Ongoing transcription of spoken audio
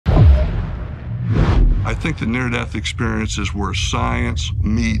I think the near-death experience is where science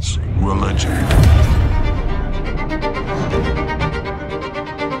meets religion.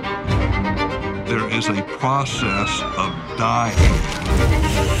 There is a process of dying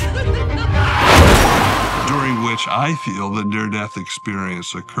during which I feel the near-death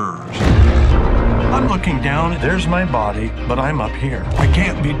experience occurs. I'm looking down, there's my body, but I'm up here. I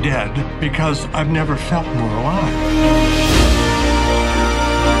can't be dead because I've never felt more alive.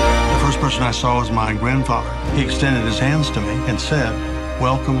 The first person I saw was my grandfather. He extended his hands to me and said,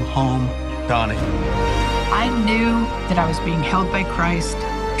 "Welcome home, Donnie." I knew that I was being held by Christ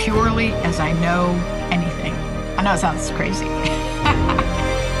purely as I know anything. I know it sounds crazy.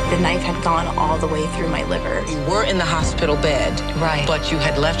 The knife had gone all the way through my liver. You were in the hospital bed, Right. but you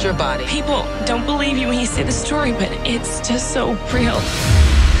had left your body. People don't believe you when you say the story, but it's just so real.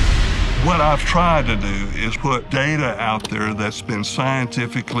 What I've tried to do is put data out there that's been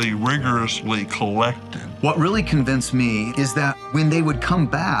scientifically, rigorously collected. What really convinced me is that when they would come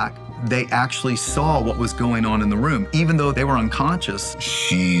back, they actually saw what was going on in the room, even though they were unconscious.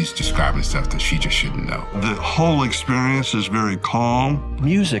 She's describing stuff that she just shouldn't know. The whole experience is very calm.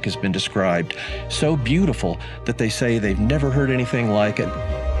 Music has been described so beautiful that they say they've never heard anything like it.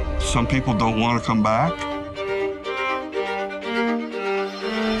 Some people don't want to come back.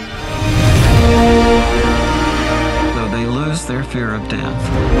 Though they lose their fear of death.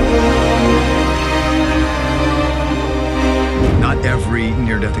 Not every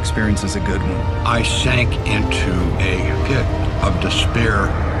near-death experience is a good one. I sank into a pit of despair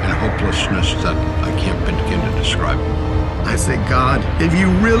and hopelessness that I can't begin to describe. I say, God, if you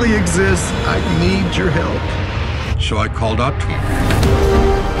really exist, I need your help. So I called out to him.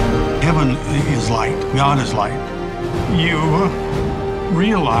 Heaven is light. God is light. You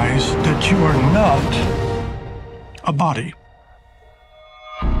realize that you are not a body.